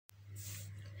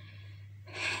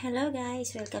Hello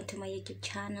guys! Welcome to my YouTube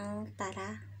channel.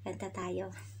 Tara, kanta tayo.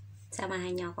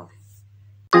 Samahan niyo ako.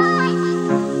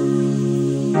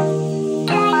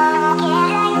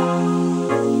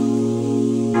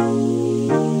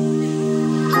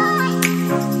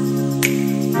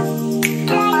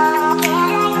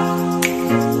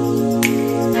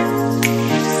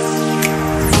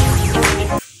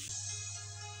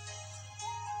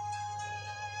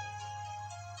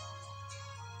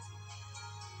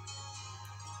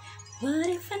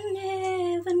 What if I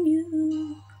never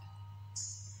knew?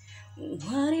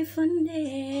 What if I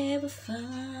never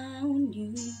found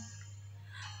you?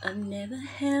 I've never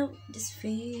held this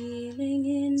feeling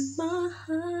in my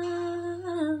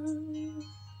heart.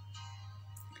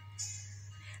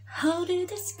 How did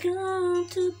this come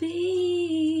to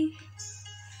be?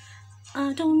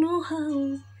 I don't know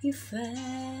how you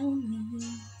found me,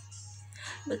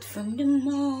 but from the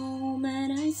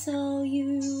moment I saw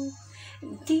you,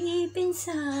 deep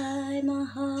inside my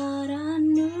heart I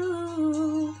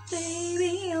knew,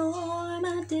 baby, you're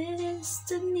my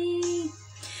destiny.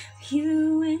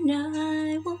 You and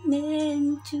I were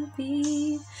meant to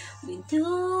be. With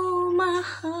all my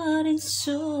heart and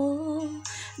soul,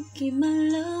 give my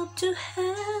love to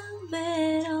have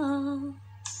it all.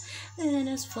 And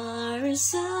as far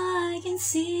as I can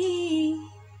see,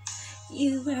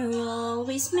 you were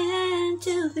always meant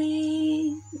to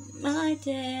be my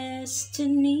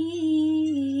destiny.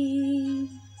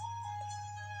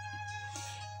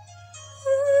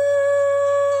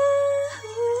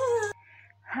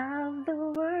 Have the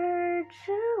words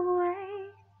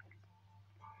away,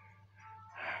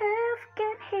 half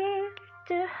can hear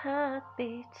the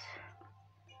heartbeat,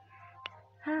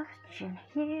 half can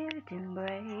hear the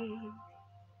break.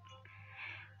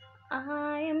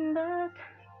 I am but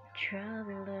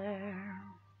traveler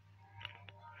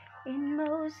in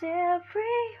most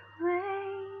every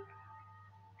way.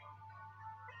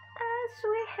 As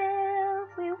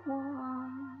we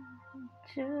want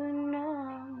to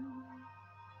know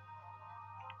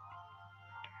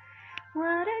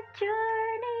what a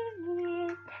journey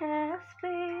it has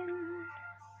been,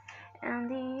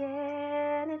 and the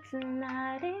end it's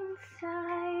not in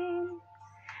sight,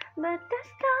 but the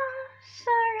stars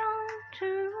are on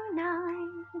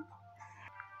tonight.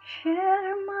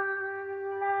 Share my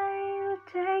life,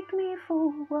 take me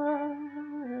for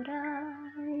what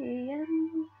I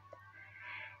am,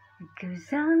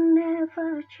 'cause I'll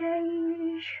never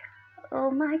change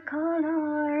all my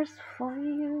colors for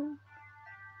you.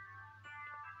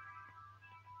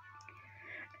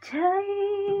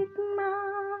 Take my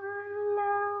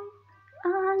love,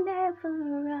 I'll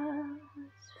never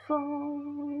ask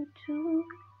for too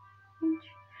much.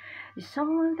 It's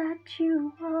all that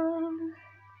you are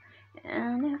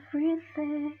and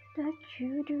everything that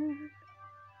you do.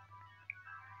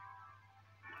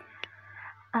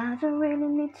 I don't really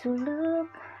need to look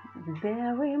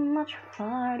very much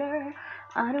farther.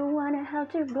 I don't wanna have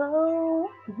to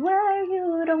go where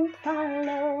you don't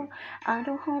follow. I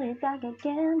don't hold it back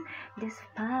again. This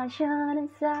passion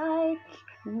inside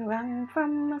can run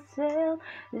from myself.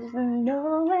 There's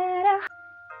nowhere to.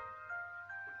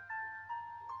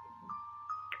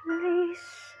 Please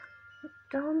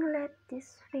don't let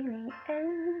this feeling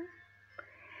end.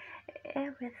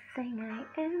 Everything I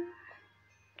am,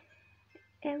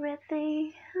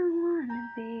 everything I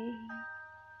wanna be.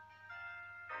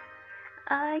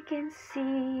 I can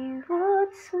see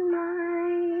what's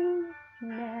mine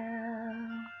now,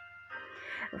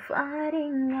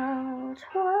 finding out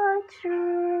what's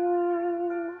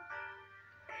true.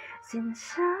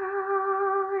 Since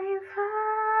I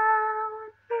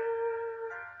found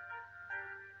you,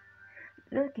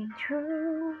 looking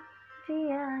through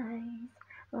the eyes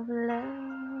of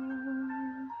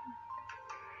love.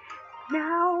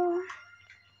 Now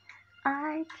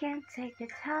I can take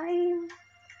the time,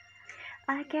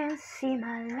 I can see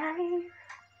my life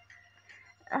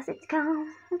as it comes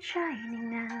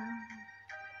shining now,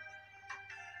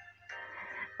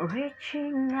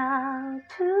 reaching out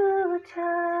to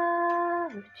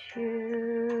touch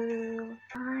you.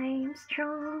 I'm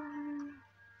strong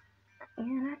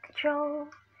in control,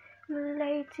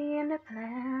 lady in the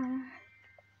plan,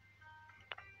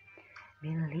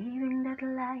 believing that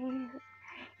life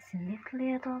is in this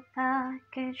little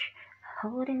package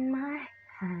holding my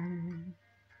hand.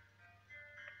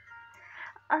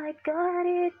 I got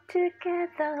it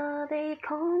together, they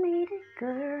call me the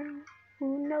girl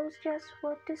who knows just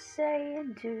what to say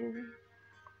and do.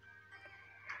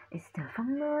 It's the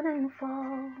fumble and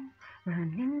fall,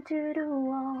 run into the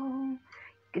wall,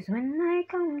 'cause when I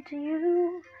come to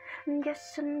you, I'm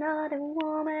just another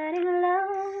woman in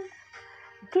love.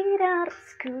 Get out at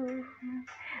school,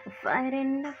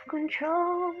 fighting of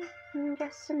control,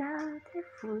 just another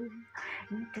fool.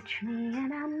 You touch me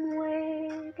and I'm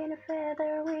waking a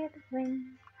feather with the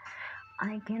wind.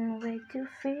 I can't wait to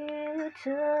feel you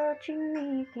touching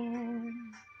me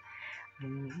again.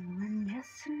 When you and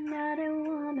just another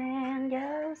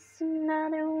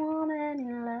woman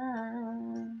in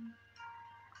love.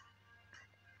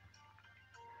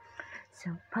 So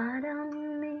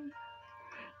pardon me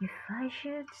if I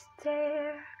should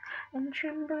stare and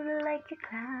tremble like a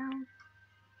clown.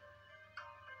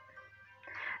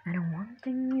 And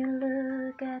wanting you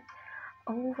look at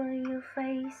over your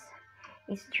face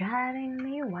is driving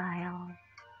me wild.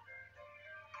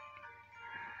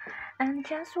 And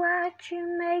just watch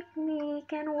you make me,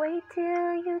 can't wait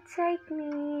till you take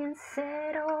me and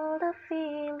set all the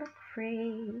feeling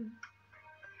free.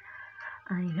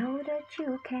 I know that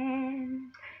you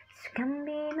can, so come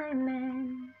be my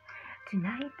man.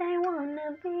 Tonight I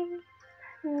wanna be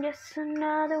just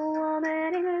another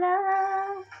woman in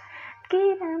love.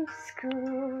 Kadamz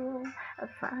school, I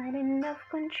find enough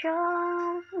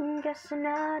control. Just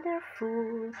another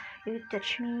fool. You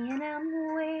touch me and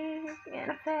I'm weak,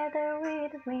 and a feather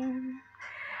with the wind.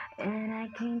 And I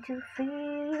came to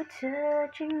feel you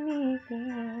touching me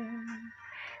again.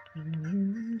 And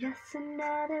you just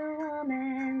another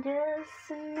woman in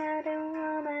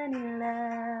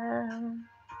love.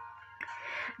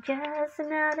 Just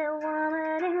another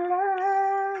woman in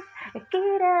love.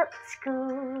 Get up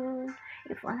school,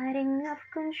 you're fighting off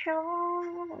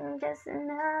control. Just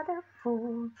another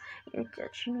fool. You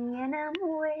touch me and I'm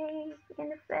weak,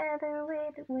 in a feather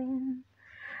with the wind.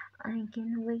 I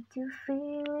can't wait to feel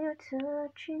you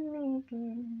touching me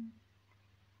again.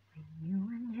 When you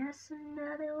and just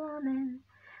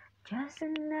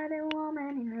another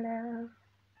woman in love.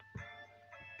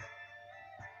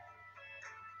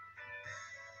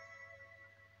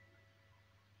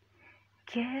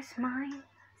 Guess mine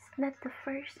is not the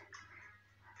first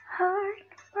heart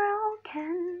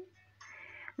broken.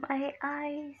 My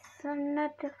eyes are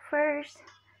not the first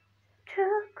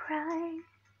to cry.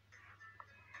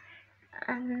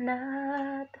 I'm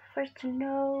not the first to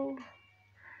know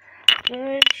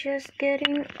you're just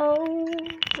getting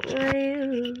over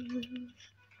you.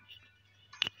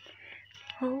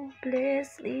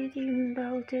 Hopelessly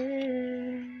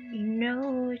devoted, you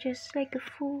know, just like a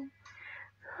fool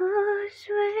who's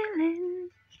willing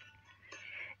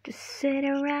to sit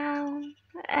around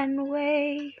and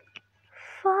wait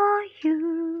for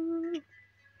you.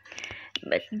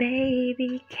 But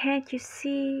baby, can't you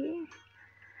see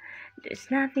there's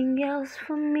nothing else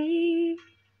for me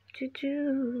to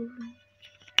do?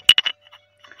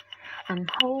 I'm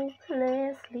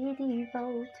hopelessly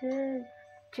devoted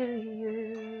to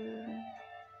you.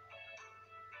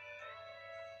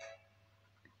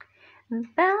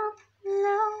 Bound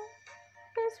low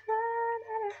this world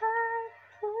that I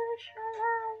push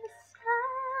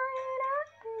alongside of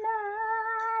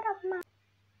night of my.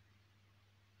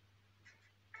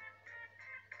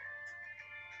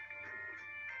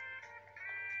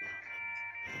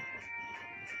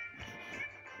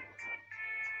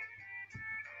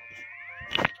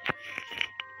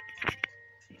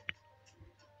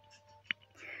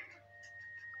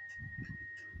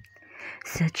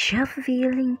 Such a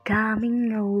feeling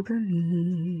coming over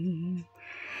me.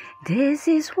 This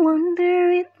is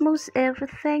wonder, it most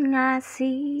everything I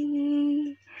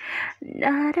see.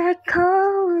 Not a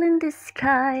cold in the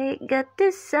sky, got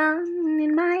the sun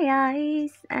in my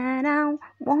eyes, and I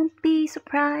won't be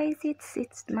surprised,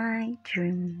 it's my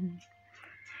dream.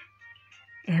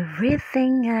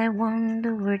 Everything I want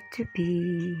the world to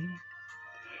be.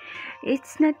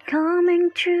 It's not coming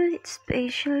true, it's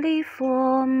especially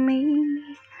for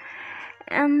me.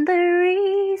 And the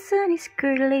reason is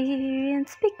clear,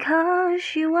 it's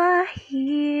because you are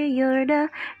here. You're the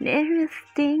nearest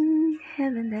thing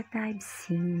heaven that I've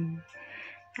seen.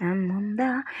 I'm on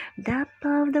the top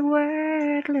of the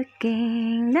world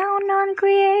looking down on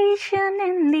creation,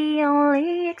 and the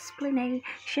only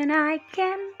explanation I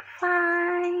can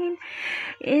find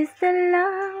is the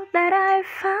love that I've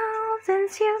found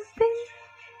since you've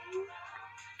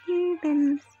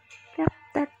been at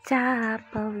the top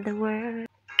of the world.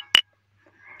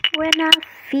 When I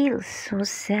feel so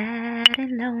sad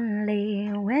and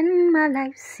lonely, when my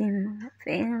life seems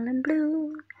feeling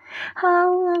blue,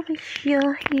 how I wish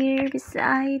you're here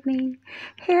beside me,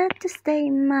 here to stay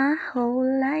my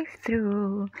whole life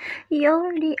through.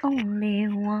 You're the only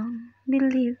one,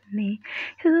 believe me,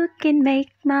 who can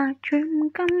make my dream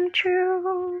come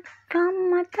true.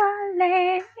 Come, my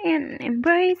darling, and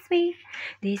embrace me.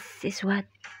 This is what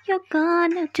you're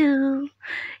gonna do.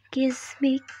 Kiss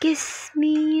me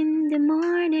in the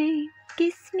morning.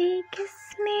 Kiss me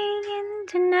in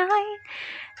the night.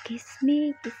 Kiss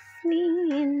me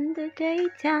in the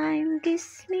daytime.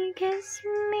 Kiss me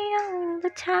all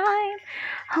the time.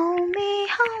 Hold me,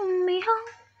 darling.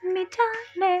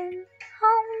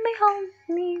 Hold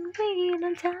me real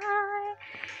time.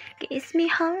 Kiss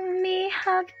me, hold me,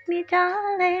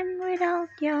 darling,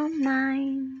 without your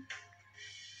mind.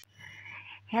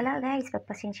 Hello guys,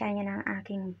 pagpasensya niyo ng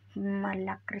aking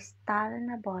malakristal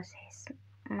na boses.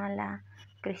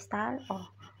 Malakristal o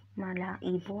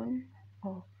malaibon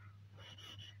o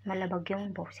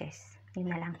malabagyong boses.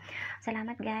 Yun na lang.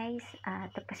 Salamat guys.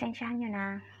 At pagpasensyahan niyo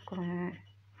na kung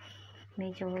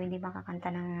medyo hindi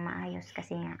makakanta ng maayos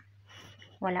kasi nga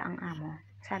wala ang amo.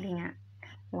 Sabi nga,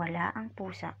 wala ang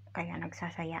pusa, kaya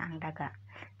nagsasaya ang daga.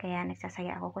 Kaya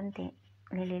nagsasaya ako konti.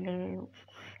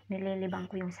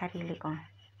 Nililibang ko yung sarili ko.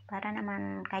 Para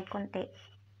naman kahit konti,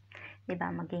 'di ba,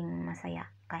 maging masaya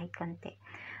kahit konti.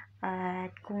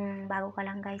 At kung bago ka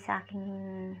lang guys sa aking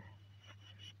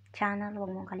channel,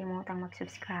 huwag mong kalimutang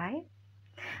mag-subscribe.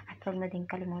 At huwag mo din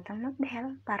kalimutang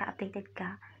mag-bell para updated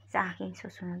ka sa aking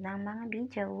susunod ng mga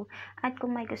video. At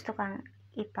kung may gusto kang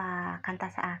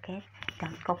ipakanta sa akin,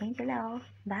 don't comment below.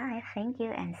 Bye, thank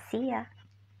you, and see ya!